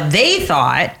 Because what they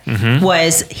thought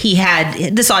was he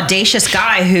had this audacious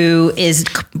guy who is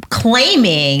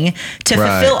claiming to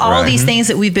fulfill all these things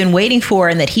that we've been waiting for,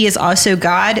 and that he is also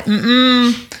God.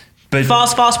 But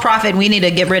false prophet, we need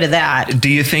to get rid of that. Do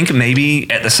you think maybe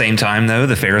at the same time, though,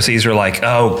 the Pharisees are like,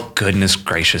 oh, goodness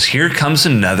gracious, here comes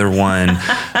another one,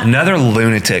 another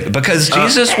lunatic, because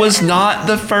Jesus was not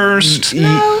the first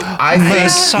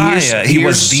Messiah. He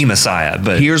was the Messiah.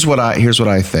 But here's what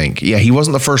I think. Yeah, he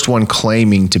wasn't the first one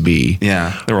claiming to be.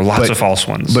 Yeah, there were lots of false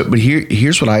ones. But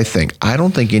here's what I think. I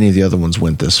don't think any of the other ones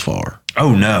went this far.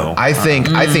 Oh no! I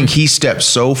think he stepped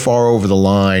so far over the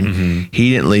line, he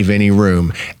didn't leave any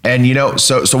room. And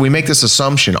so we make this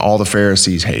assumption: all the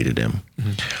Pharisees hated him.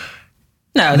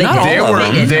 No,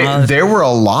 there were a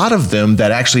lot of them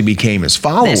that actually became his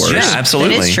followers. Yeah,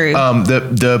 absolutely. It is true.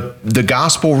 The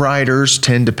gospel writers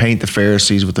tend to paint the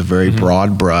Pharisees with a very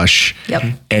broad brush,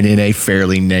 and in a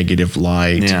fairly negative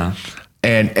light. Yeah,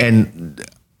 and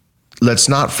let's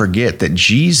not forget that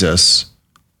Jesus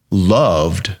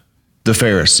loved the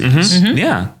Pharisees.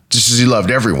 Yeah. Just as he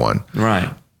loved everyone.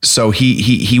 Right. So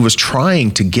he was trying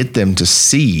to get them to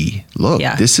see, look,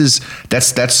 that's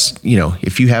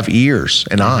if you have ears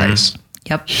and eyes,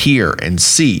 hear and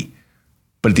see.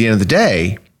 But at the end of the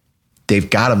day, they've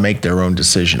got to make their own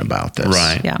decision about this.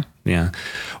 Right. Yeah. Yeah.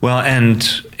 Well, and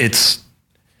it's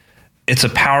a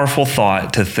powerful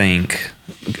thought to think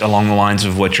along the lines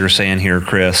of what you're saying here,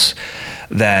 Chris,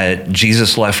 that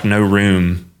Jesus left no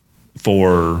room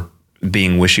for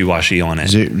being wishy-washy on it.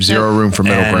 Zero room for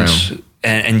middle ground.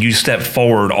 And you step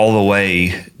forward all the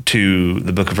way to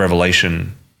the book of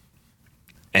Revelation,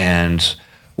 and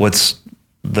what's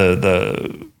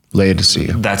the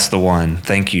Laodicea. That's the one.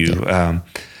 Thank you.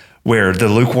 Where the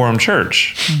lukewarm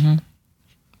church. Mm-hmm.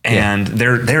 And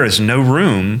there is no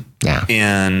room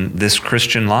in this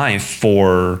Christian life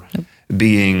for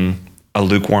being a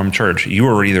lukewarm church. You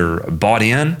are either bought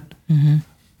in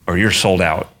or you're sold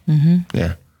out. Mm-hmm.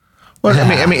 Yeah. Well,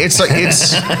 I mean, it's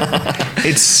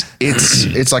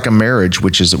like a marriage,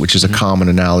 which is a common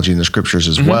analogy in the scriptures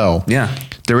as well. Yeah.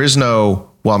 There is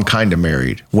no, well, I'm kind of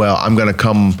married. Well, I'm going to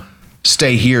come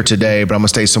stay here today, but I'm going to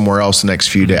stay somewhere else the next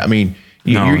few days. I mean,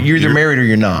 you're either married or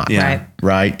you're not. Yeah.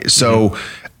 Right. So,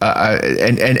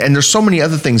 and there's so many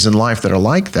other things in life that are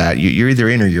like that. You're either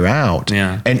in or you're out.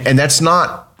 Yeah. And that's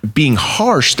not being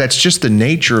harsh. That's just the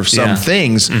nature of some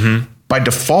things. Mm-hmm. By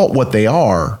default, what they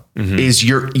are is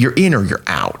you're in or you're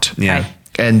out. Yeah.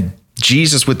 And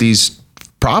Jesus with these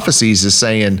prophecies is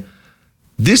saying,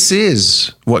 this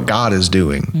is what God is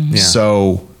doing. Mm-hmm. Yeah.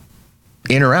 So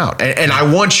in or out. And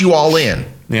I want you all in.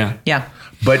 Yeah. Yeah.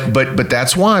 But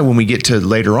that's why when we get to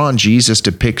later on, Jesus'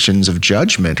 depictions of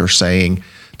judgment are saying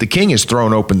the king has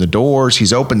thrown open the doors,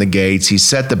 he's opened the gates, he's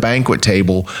set the banquet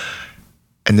table,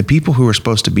 and the people who are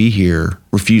supposed to be here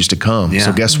refuse to come. Yeah.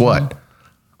 So guess what?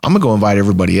 I'm going to go invite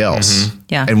everybody else. Mm-hmm.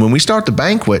 Yeah. And when we start the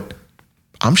banquet,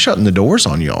 I'm shutting the doors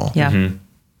on y'all. Yeah. Mm-hmm.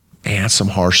 Man, that's some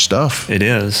harsh stuff. It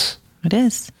is. It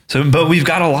is. So, but we've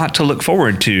got a lot to look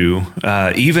forward to,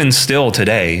 even still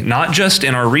today, not just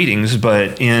in our readings,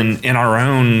 but in our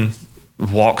own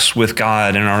walks with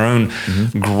God and our own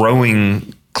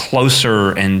growing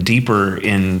closer and deeper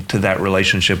into that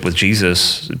relationship with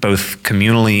Jesus, both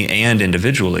communally and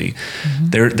individually.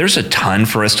 Mm-hmm. There's a ton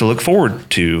for us to look forward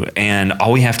to. And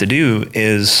all we have to do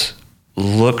is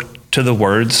look to the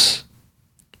words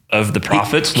of the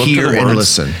prophets, look hear to the words. And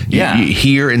listen. Yeah. You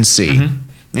hear and see. Mm-hmm.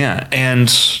 Yeah.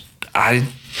 And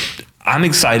I'm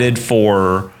excited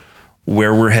for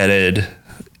where we're headed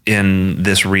in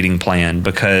this reading plan,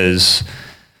 because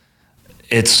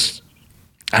it's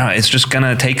just going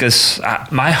to take us.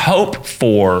 My hope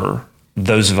for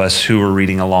those of us who are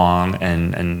reading along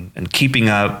and keeping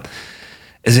up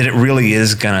is that it really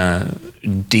is going to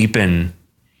deepen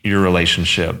your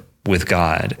relationship with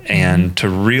God and to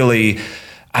really,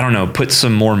 put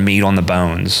some more meat on the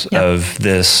bones of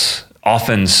this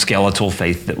often skeletal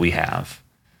faith that we have.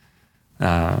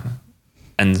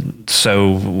 And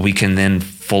so we can then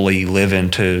fully live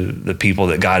into the people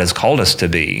that God has called us to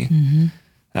be. Mm-hmm.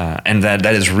 And that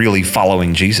is really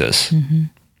following Jesus. Mm-hmm.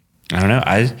 I don't know.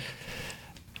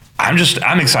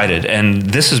 I'm excited. And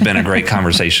this has been a great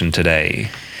conversation today.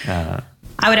 I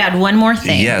would add one more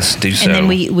thing. Yes, do so. And then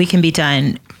we can be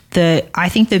done. I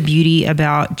think the beauty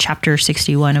about chapter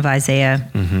 61 of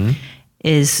Isaiah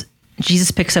is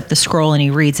Jesus picks up the scroll and he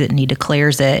reads it and he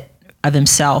declares it of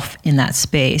himself in that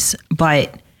space.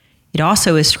 But it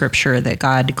also is scripture that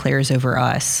God declares over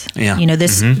us. Yeah.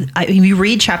 This, you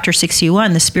read chapter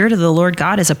 61, the Spirit of the Lord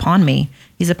God is upon me.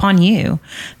 He's upon you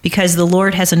because the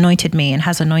Lord has anointed me and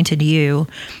has anointed you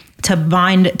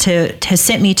to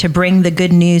sent me to bring the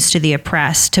good news to the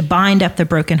oppressed, to bind up the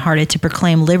brokenhearted, to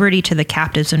proclaim liberty to the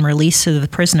captives and release to the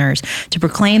prisoners, to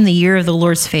proclaim the year of the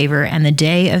Lord's favor and the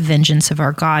day of vengeance of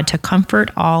our God, to comfort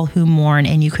all who mourn.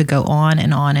 And you could go on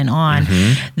and on and on.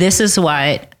 Mm-hmm. This is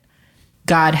what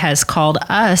God has called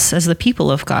us as the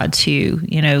people of God to.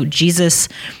 Jesus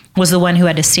was the one who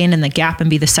had to stand in the gap and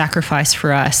be the sacrifice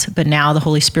for us. But now the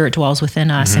Holy Spirit dwells within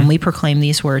us and we proclaim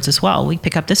these words as well. We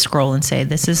pick up this scroll and say,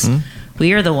 this is,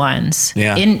 we are the ones.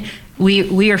 Yeah.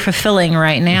 We are fulfilling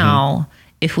right now.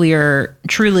 If we are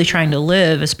truly trying to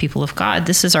live as people of God,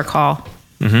 this is our call.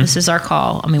 This is our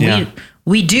call. I mean,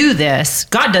 we do this.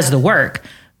 God does the work,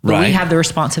 but we have the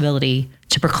responsibility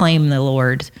to proclaim the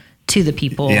Lord to the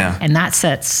people. Yeah. And that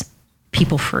sets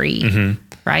people free,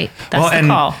 right? That's the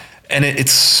call. And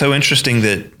it's so interesting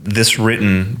that this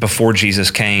written before Jesus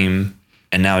came,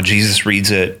 and now Jesus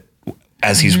reads it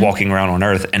as he's walking around on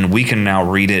earth, and we can now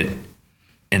read it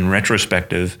in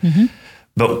retrospective,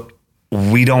 but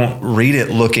we don't read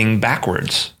it looking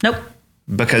backwards. Nope.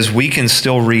 Because we can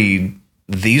still read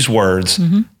these words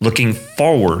looking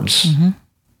forwards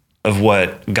of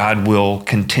what God will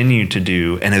continue to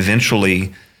do, and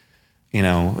eventually,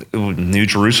 New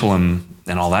Jerusalem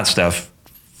and all that stuff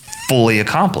fully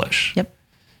accomplish. Yep.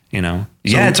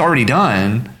 It's already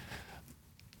done,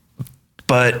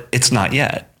 but it's not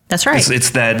yet. That's right.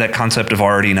 It's that concept of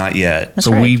already not yet. That's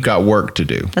right. We've got work to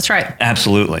do. That's right.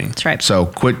 Absolutely. That's right. So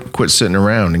quit sitting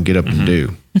around and get up and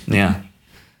do. Yeah.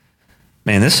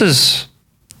 Man, this has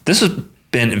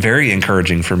been very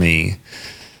encouraging for me.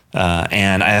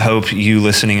 And I hope you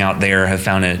listening out there have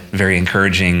found it very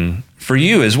encouraging for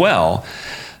you as well.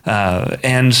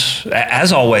 And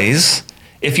as always,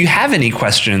 if you have any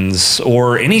questions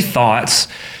or any thoughts,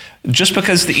 just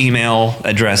because the email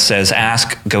address says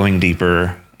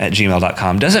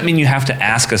askgoingdeeper@gmail.com doesn't mean you have to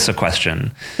ask us a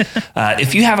question.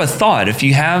 If you have a thought, if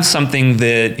you have something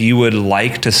that you would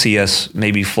like to see us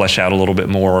maybe flesh out a little bit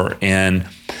more in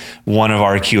one of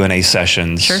our Q&A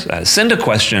sessions, sure. Send a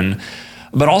question,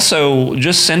 but also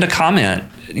just send a comment.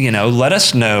 Let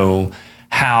us know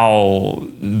how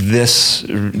this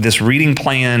reading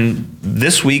plan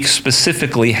this week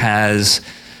specifically has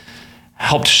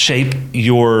helped shape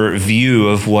your view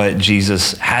of what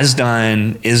Jesus has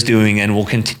done, is doing, and will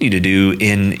continue to do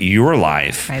in your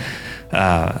life. Right.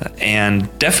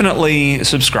 And definitely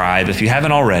subscribe if you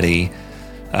haven't already.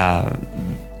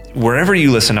 Wherever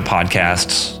you listen to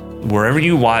podcasts, wherever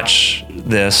you watch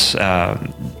this,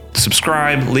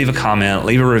 subscribe, leave a comment,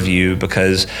 leave a review,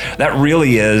 because that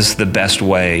really is the best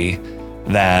way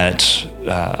that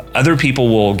other people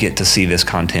will get to see this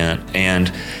content.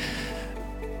 And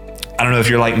I don't know if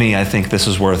you're like me, I think this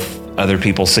is worth other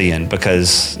people seeing,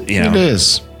 because it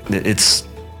is. It's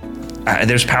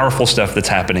there's powerful stuff that's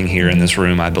happening here in this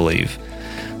room, I believe,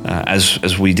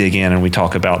 as we dig in and we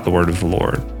talk about the word of the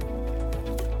Lord.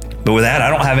 But with that,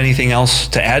 I don't have anything else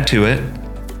to add to it.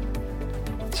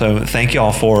 So thank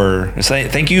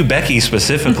you, Becky,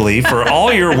 specifically, for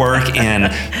all your work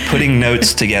in putting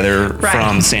notes together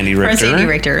from Sandy Richter. From Sandy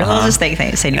Richter. Uh-huh. We'll just thank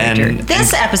Sandy Richter.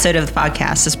 This episode of the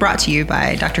podcast is brought to you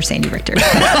by Dr. Sandy Richter.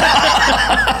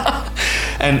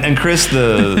 And Chris,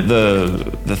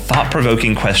 the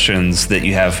thought-provoking questions that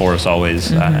you have for us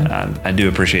always, I do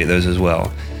appreciate those as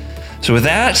well. So with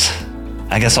that,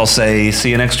 I guess I'll say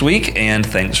see you next week, and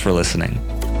thanks for listening.